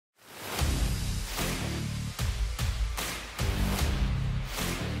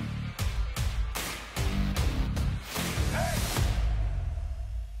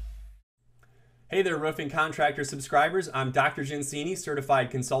Hey there, roofing contractor subscribers. I'm Dr. Gensini, certified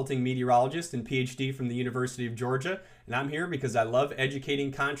consulting meteorologist and PhD from the University of Georgia, and I'm here because I love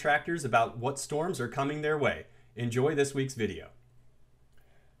educating contractors about what storms are coming their way. Enjoy this week's video.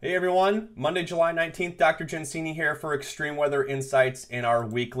 Hey everyone, Monday, July 19th, Dr. Gensini here for Extreme Weather Insights in our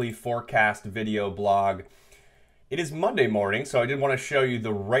weekly forecast video blog. It is Monday morning, so I did want to show you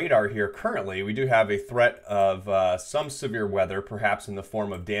the radar here. Currently, we do have a threat of some severe weather, perhaps in the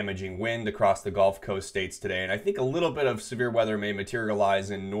form of damaging wind across the Gulf Coast states today. And I think a little bit of severe weather may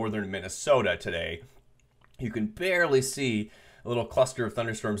materialize in northern Minnesota today. You can barely see a little cluster of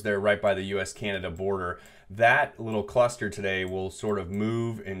thunderstorms there right by the U.S.-Canada border. That little cluster today will sort of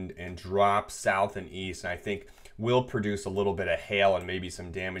move and drop south and east, and I think will produce a little bit of hail and maybe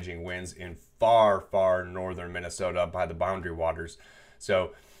some damaging winds in far northern Minnesota by the boundary waters.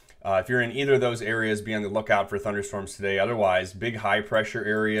 So if you're in either of those areas, be on the lookout for thunderstorms today. Otherwise, big high pressure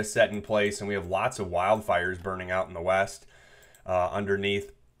area set in place, and we have lots of wildfires burning out in the west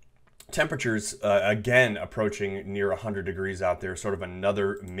underneath. Temperatures again approaching near 100 degrees out there, sort of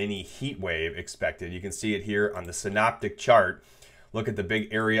another mini heat wave expected. You can see it here on the synoptic chart. Look at the big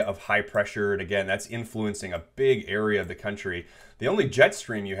area of high pressure, and again, that's influencing a big area of the country. The only jet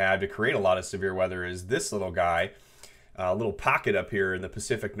stream you have to create a lot of severe weather is this little guy, a little pocket up here in the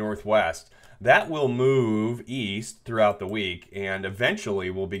Pacific Northwest. That will move east throughout the week, and eventually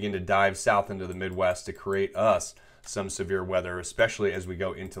will begin to dive south into the Midwest to create us some severe weather, especially as we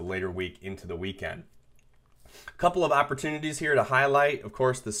go into later week into the weekend. A couple of opportunities here to highlight. Of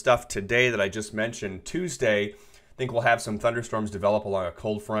course, the stuff today that I just mentioned. Tuesday, I think we'll have some thunderstorms develop along a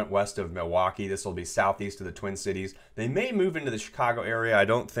cold front west of Milwaukee. This will be southeast of the Twin Cities. They may move into the Chicago area. I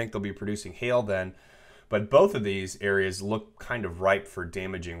don't think they'll be producing hail then, but both of these areas look kind of ripe for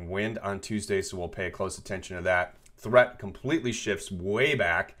damaging wind on Tuesday, so we'll pay close attention to that. Threat completely shifts way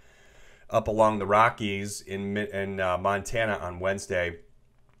back up along the Rockies in Montana on Wednesday.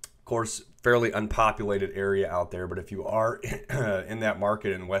 Of course, fairly unpopulated area out there, but if you are in that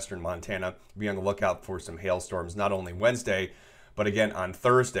market in western Montana, be on the lookout for some hailstorms, not only Wednesday, but again on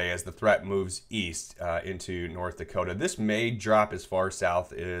Thursday as the threat moves east into North Dakota. This may drop as far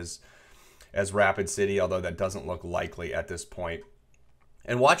south as Rapid City, although that doesn't look likely at this point.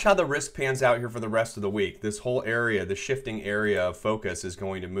 And watch how the risk pans out here for the rest of the week. This whole area, the shifting area of focus, is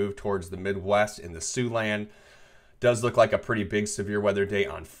going to move towards the Midwest in the Siouxland. Does look like a pretty big severe weather day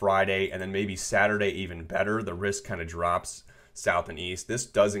on Friday, and then maybe Saturday even better. The risk kind of drops south and east. This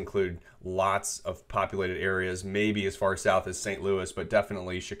does include lots of populated areas, maybe as far south as St. Louis, but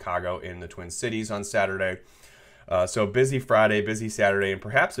definitely Chicago in the Twin Cities on Saturday. So busy Friday, busy Saturday, and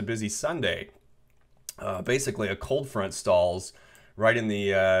perhaps a busy Sunday. Basically, a cold front stalls right in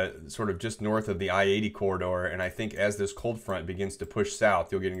the sort of just north of the I-80 corridor, and I think as this cold front begins to push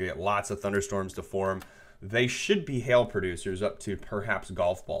south, you're going to get lots of thunderstorms to form. They should be hail producers up to perhaps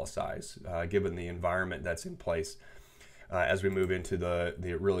golf ball size, given the environment that's in place as we move into the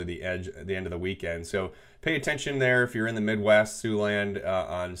end of the weekend. So pay attention there if you're in the Midwest, Siouxland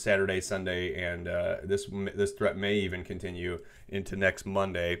on Saturday, Sunday, and this threat may even continue into next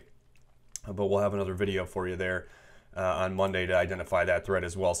Monday. But we'll have another video for you there on Monday to identify that threat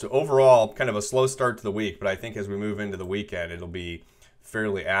as well. So overall, kind of a slow start to the week, but I think as we move into the weekend, it'll be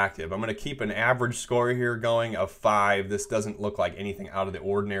fairly active. I'm going to keep an average score here going of 5. This doesn't look like anything out of the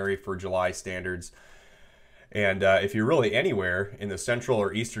ordinary for July standards. And if you're really anywhere in the central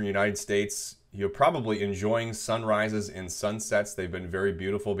or eastern United States, you're probably enjoying sunrises and sunsets. They've been very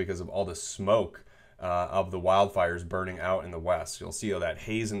beautiful because of all the smoke of the wildfires burning out in the west. You'll see all that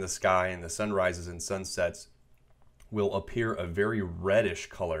haze in the sky, and the sunrises and sunsets will appear a very reddish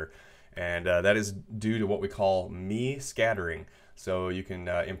color. And that is due to what we call me scattering. So you can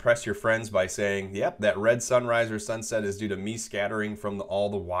impress your friends by saying, yep, that red sunrise or sunset is due to me scattering from all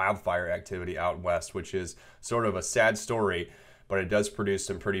the wildfire activity out west, which is sort of a sad story, but it does produce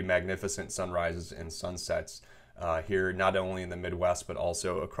some pretty magnificent sunrises and sunsets here, not only in the Midwest, but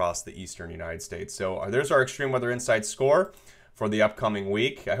also across the eastern United States. So there's our Extreme Weather Insights score for the upcoming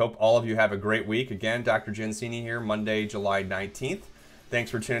week. I hope all of you have a great week. Again, Dr. Gensini here, Monday, July 19th. Thanks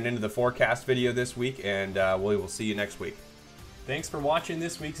for tuning into the forecast video this week, and we will see you next week. Thanks for watching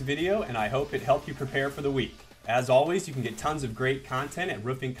this week's video, and I hope it helped you prepare for the week. As always, you can get tons of great content at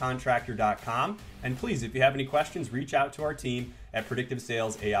roofingcontractor.com. And please, if you have any questions, reach out to our team at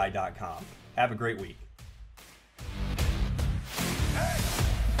predictivesalesai.com. Have a great week.